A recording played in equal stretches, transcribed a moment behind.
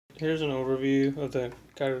here's an overview of the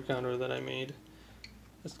Geiger counter that I made.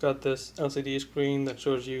 It's got this LCD screen that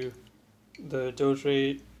shows you the dose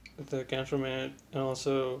rate, the counts per minute, and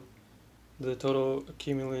also the total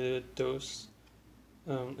accumulated dose.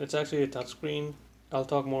 It's actually a touch screen. I'll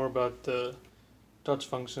talk more about the touch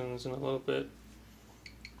functions in a little bit.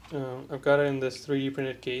 I've got it in this 3D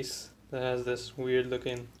printed case that has this weird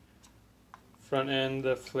looking front end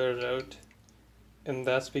that flares out, and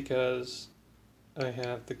that's because I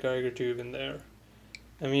have the Geiger tube in there.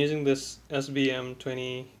 I'm using this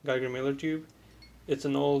SBM20 Geiger Miller tube. It's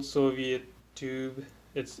an old Soviet tube.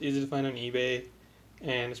 It's easy to find on eBay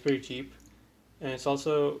and it's pretty cheap. And it's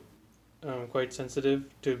also quite sensitive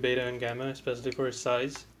to beta and gamma, especially for its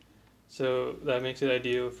size. So that makes it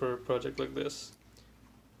ideal for a project like this.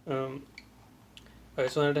 I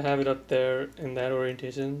just wanted to have it up there in that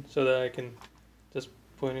orientation so that I can just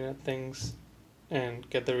point it at things and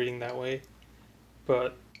get the reading that way.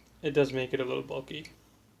 But it does make it a little bulky.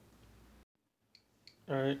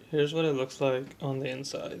 Alright, here's what it looks like on the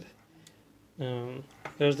inside.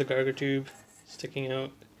 There's the Geiger tube sticking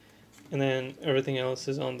out, and then everything else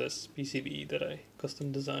is on this PCB that I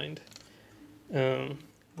custom designed.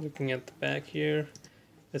 Looking at the back here,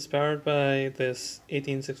 it's powered by this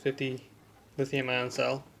 18650 lithium ion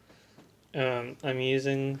cell. I'm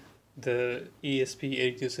using the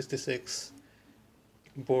ESP8266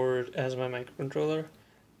 board as my microcontroller.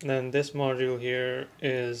 And then this module here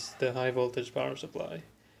is the high voltage power supply.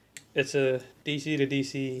 It's a DC to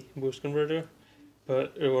DC boost converter,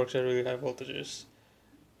 but it works at really high voltages.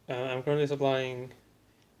 I'm currently supplying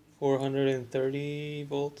 430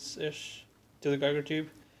 volts-ish to the Geiger tube.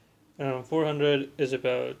 400 is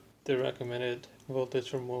about the recommended voltage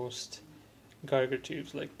for most Geiger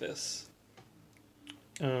tubes like this.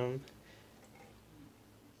 You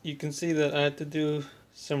can see that I had to do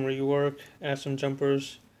some rework, add some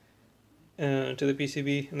jumpers to the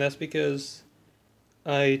PCB, and that's because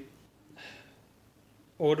I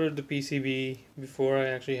ordered the PCB before I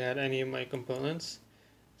actually had any of my components,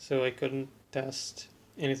 so I couldn't test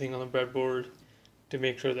anything on the breadboard to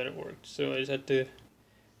make sure that it worked. So I just had to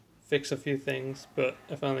fix a few things, but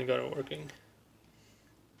I finally got it working.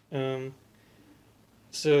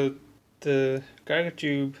 So the Geiger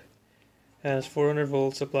tube has 400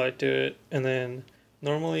 volts applied to it, and then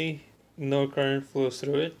normally no current flows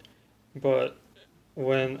through it, but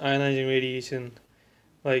when ionizing radiation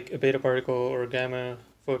like a beta particle or a gamma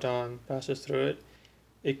photon passes through it,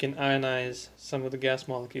 it can ionize some of the gas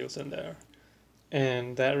molecules in there,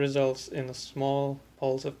 and that results in a small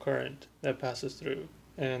pulse of current that passes through,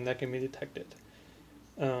 and that can be detected.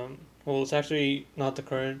 Well, it's actually not the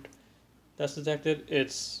current that's detected,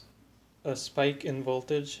 it's a spike in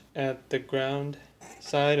voltage at the ground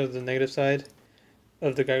side or the negative side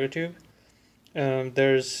of the Geiger tube.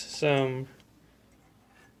 There's some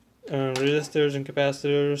resistors and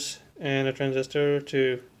capacitors and a transistor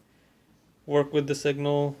to work with the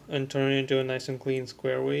signal and turn it into a nice and clean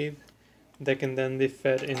square wave that can then be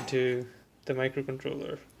fed into the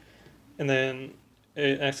microcontroller. And then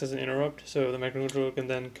it acts as an interrupt, so the microcontroller can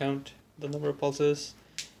then count the number of pulses,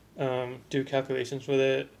 do calculations with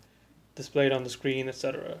it, display it on the screen,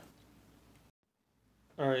 etc.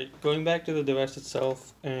 Alright, going back to the device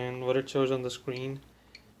itself and what it shows on the screen,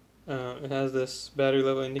 it has this battery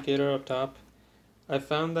level indicator up top. I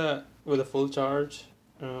found that with a full charge,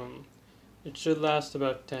 it should last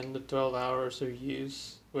about 10 to 12 hours of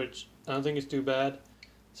use, which I don't think is too bad,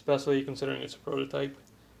 especially considering it's a prototype.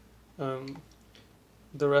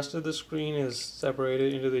 The rest of the screen is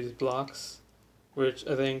separated into these blocks, which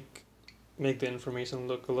I think make the information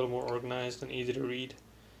look a little more organized and easy to read.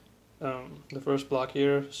 The first block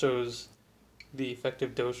here shows the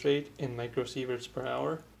effective dose rate in microsieverts per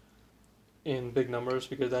hour in big numbers,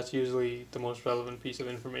 because that's usually the most relevant piece of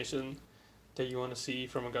information that you want to see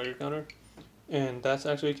from a Geiger counter, and that's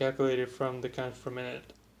actually calculated from the count per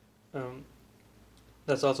minute.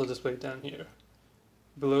 That's also displayed down here.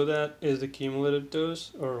 Below that is the cumulative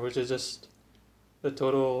dose, which is just the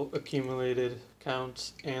total accumulated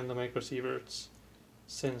counts and the microsieverts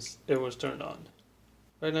since it was turned on.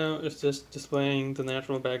 Right now it's just displaying the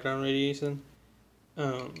natural background radiation.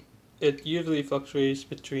 It usually fluctuates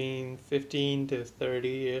between 15 to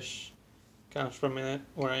 30-ish counts per minute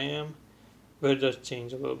where I am, but it does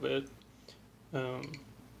change a little bit.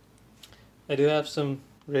 I do have some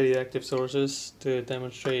radioactive sources to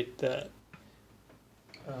demonstrate that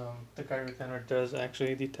the Geiger counter does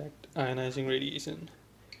actually detect ionizing radiation.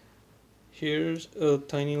 Here's a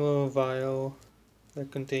tiny little vial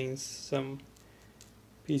that contains some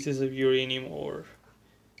pieces of uranium ore,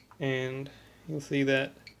 and you'll see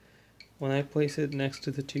that when I place it next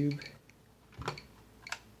to the tube,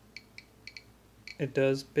 it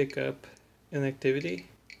does pick up an activity,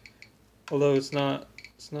 although it's not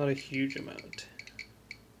a huge amount.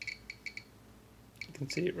 You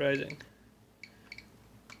can see it rising.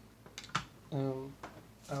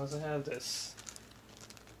 I also have this.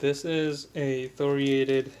 This is a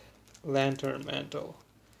thoriated lantern mantle.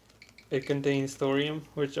 It contains thorium,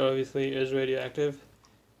 which obviously is radioactive,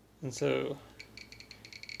 and so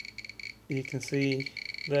you can see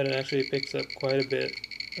that it actually picks up quite a bit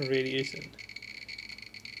of radiation.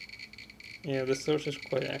 Yeah, this source is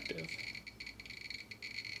quite active.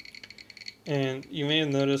 And you may have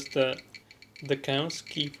noticed that the counts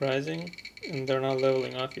keep rising and they're not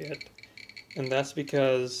leveling off yet. And that's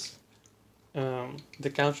because the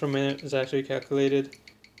count per minute is actually calculated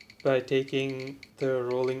by taking the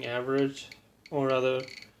rolling average, or rather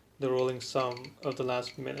the rolling sum of the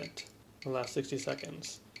last minute, the last 60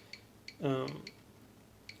 seconds.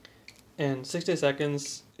 And 60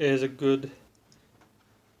 seconds is a good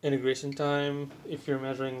integration time if you're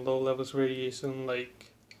measuring low levels of radiation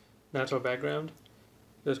like natural background.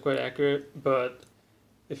 It's quite accurate, but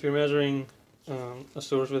if you're measuring a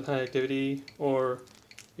source with high activity, or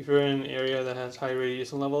if you're in an area that has high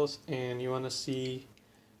radiation levels and you want to see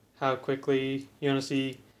how quickly, you want to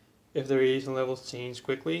see if the radiation levels change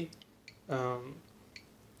quickly, you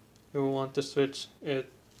will want to switch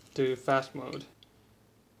it to fast mode,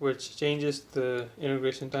 which changes the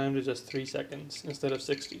integration time to just 3 seconds instead of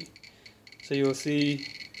 60. So you will see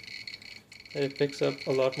that it picks up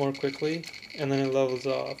a lot more quickly, and then it levels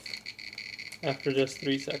off after just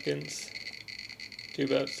 3 seconds to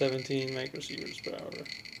about 17 microsieverts per hour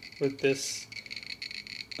with this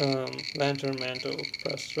lantern mantle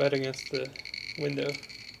pressed right against the window.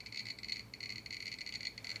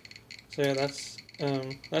 So yeah,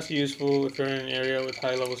 that's useful if you're in an area with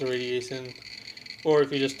high levels of radiation, or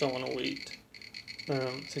if you just don't want to wait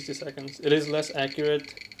 60 seconds. It is less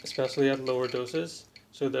accurate, especially at lower doses,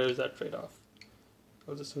 so there is that trade-off.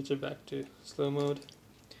 I'll just switch it back to slow mode.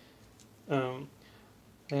 I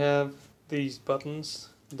have these buttons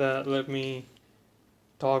that let me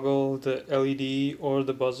toggle the LED or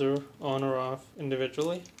the buzzer on or off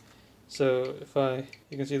individually. So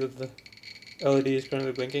you can see that the LED is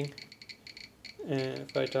currently blinking, and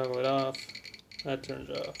if I toggle it off, that turns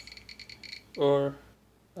off. Or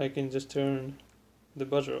I can just turn the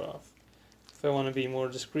buzzer off if I want to be more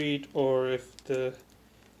discreet, or if the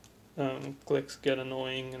clicks get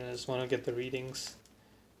annoying and I just want to get the readings.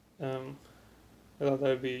 I thought that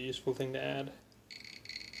would be a useful thing to add.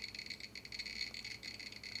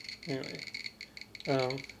 Anyway,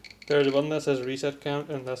 there's a button that says reset count,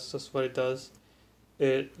 and that's just what it does.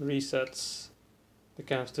 It resets the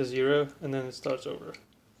counts to 0 and then it starts over.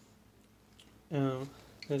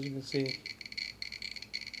 As you can see,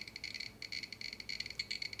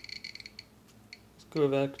 let's go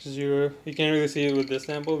back to 0. You can't really see it with this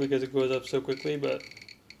sample because it goes up so quickly, but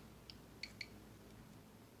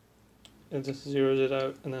it just zeroes it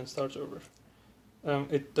out and then starts over.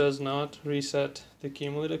 It does not reset the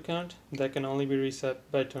cumulative count. That can only be reset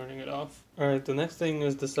by turning it off. Alright, the next thing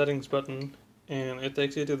is the settings button, and it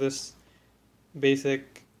takes you to this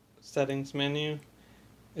basic settings menu.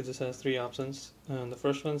 It just has 3 options. The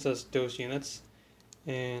first one says dose units,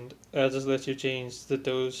 and that just lets you change the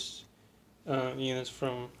dose units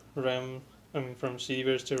from from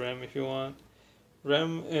sieverts to rem if you want.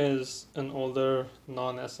 Rem is an older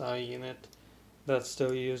non-SI unit that's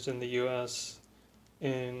still used in the US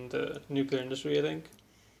in the nuclear industry, I think.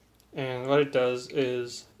 And what it does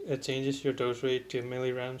is it changes your dose rate to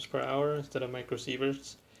millirems per hour instead of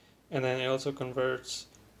microsieverts, and then it also converts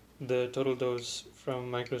the total dose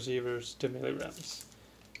from microsieverts to millirems.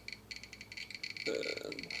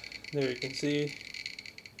 There you can see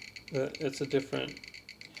that it's a different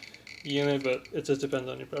unit, but it just depends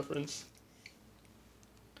on your preference.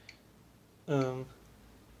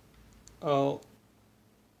 I'll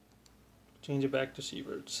change it back to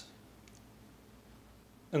sieverts.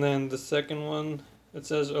 And then the second one, it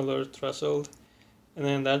says alert threshold, and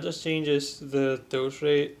then that just changes the dose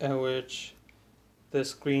rate at which the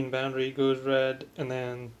screen boundary goes red, and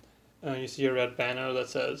then you see a red banner that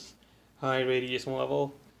says high radiation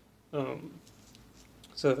level.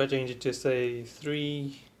 So if I change it to say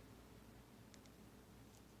 3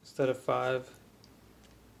 instead of 5,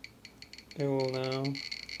 it will now,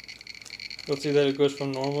 you'll see that it goes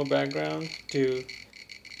from normal background to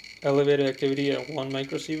elevated activity at 1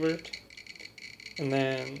 microsievert, and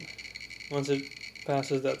then once it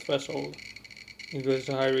passes that threshold, it goes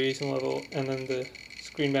to high radiation level, and then the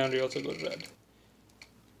screen boundary also goes red.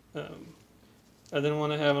 I didn't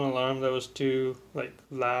want to have an alarm that was too like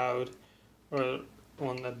loud or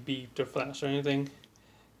one that beeped or flashed or anything,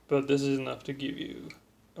 but this is enough to give you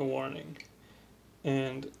a warning.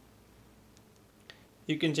 And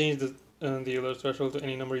you can change the alert threshold to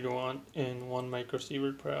any number you want in 1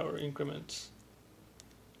 microsievert per hour increments.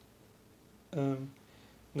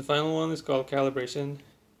 The final one is called Calibration,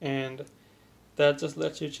 and that just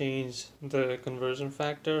lets you change the conversion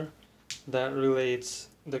factor that relates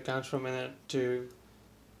the counts per minute to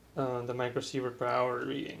the microsievert per hour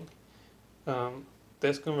reading.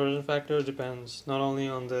 This conversion factor depends not only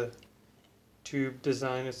on the tube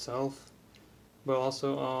design itself, but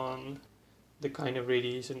also on the kind of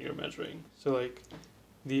radiation you're measuring. So like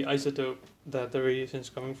the isotope that the radiation is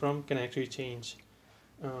coming from can actually change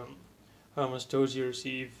how much dose you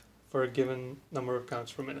receive for a given number of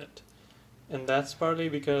counts per minute. And that's partly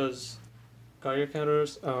because Geiger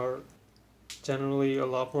counters are generally a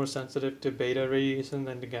lot more sensitive to beta radiation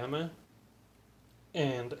than to gamma.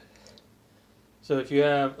 And so if you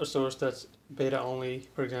have a source that's beta only,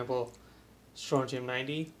 for example,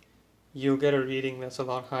 strontium-90, you'll get a reading that's a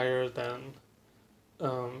lot higher than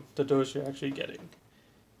the dose you're actually getting.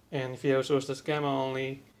 And if you have a source that's gamma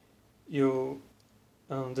only,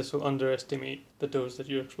 this will underestimate the dose that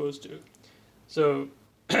you're exposed to. So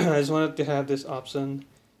I just wanted to have this option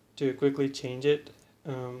to quickly change it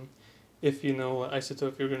if you know what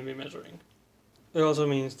isotope you're going to be measuring. It also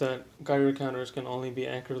means that Geiger counters can only be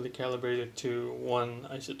accurately calibrated to one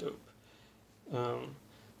isotope.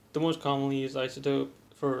 The most commonly used isotope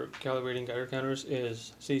for calibrating Geiger counters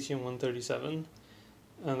is cesium-137.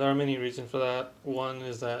 And there are many reasons for that. One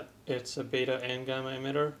is that it's a beta and gamma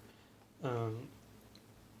emitter.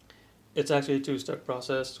 It's actually a two-step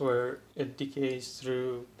process where it decays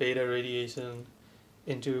through beta radiation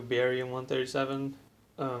into barium-137.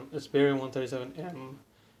 It's barium-137M,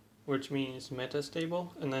 which means metastable,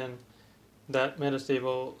 and then that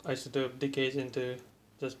metastable isotope decays into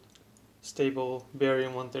just stable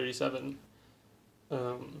barium-137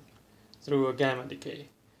 through a gamma decay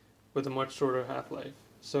with a much shorter half-life.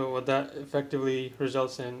 So what that effectively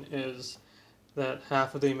results in is that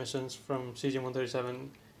half of the emissions from cesium-137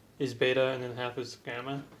 is beta and then half is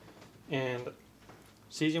gamma. And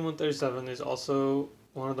cesium-137 is also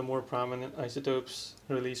one of the more prominent isotopes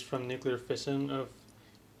released from nuclear fission of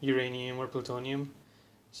uranium or plutonium.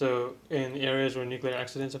 So in areas where nuclear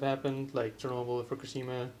accidents have happened, like Chernobyl or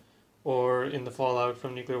Fukushima, or in the fallout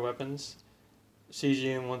from nuclear weapons,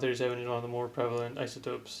 cesium-137 is one of the more prevalent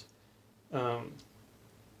isotopes.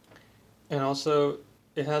 And also,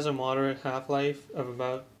 it has a moderate half-life of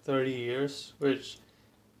about 30 years, which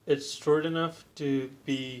it's short enough to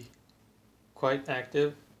be quite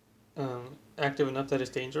active, active enough that it's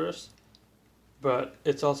dangerous, but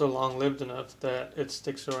it's also long-lived enough that it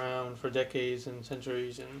sticks around for decades and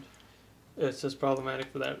centuries, and it's just problematic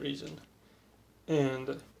for that reason.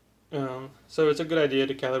 And so it's a good idea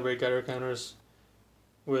to calibrate Geiger counters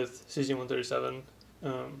with cesium-137,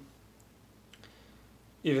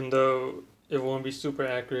 even though it won't be super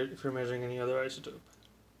accurate if you're measuring any other isotope.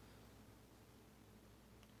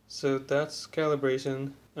 So that's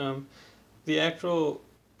calibration. The actual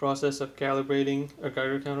process of calibrating a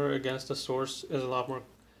Geiger counter against a source is a lot more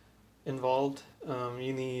involved.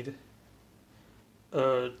 You need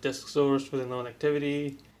a disk source with a known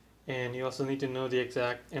activity, and you also need to know the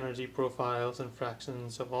exact energy profiles and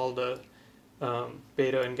fractions of all the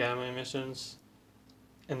beta and gamma emissions.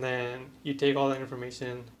 And then you take all that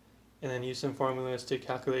information and then use some formulas to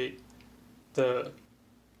calculate the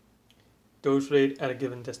dose rate at a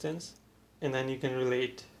given distance, and then you can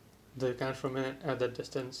relate the counts per minute at that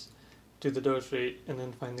distance to the dose rate and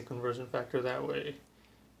then find the conversion factor that way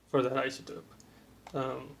for that isotope.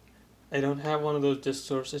 I don't have one of those disk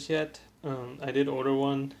sources yet. I did order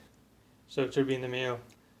one, so it should be in the mail.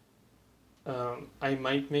 I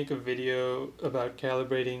might make a video about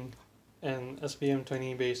calibrating an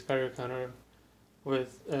SPM20 based Geiger counter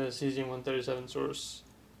with a cesium-137 source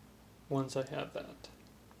once I have that.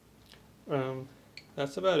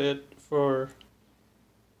 That's about it for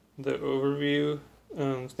the overview.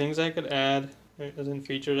 Things I could add, as in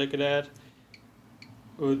features I could add,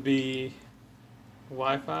 would be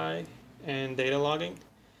Wi-Fi and data logging.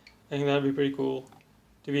 I think that would be pretty cool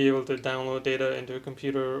to be able to download data into a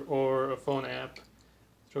computer or a phone app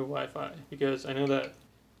through Wi-Fi, because I know that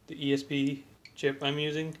the ESP chip I'm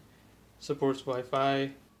using supports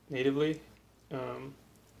Wi-Fi natively,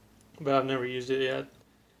 but I've never used it yet.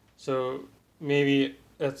 So maybe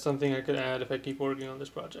that's something I could add if I keep working on this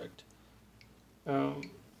project. I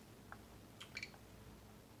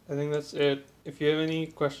think that's it. If you have any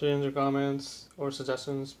questions or comments or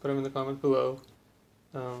suggestions, put them in the comments below.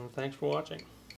 Thanks for watching.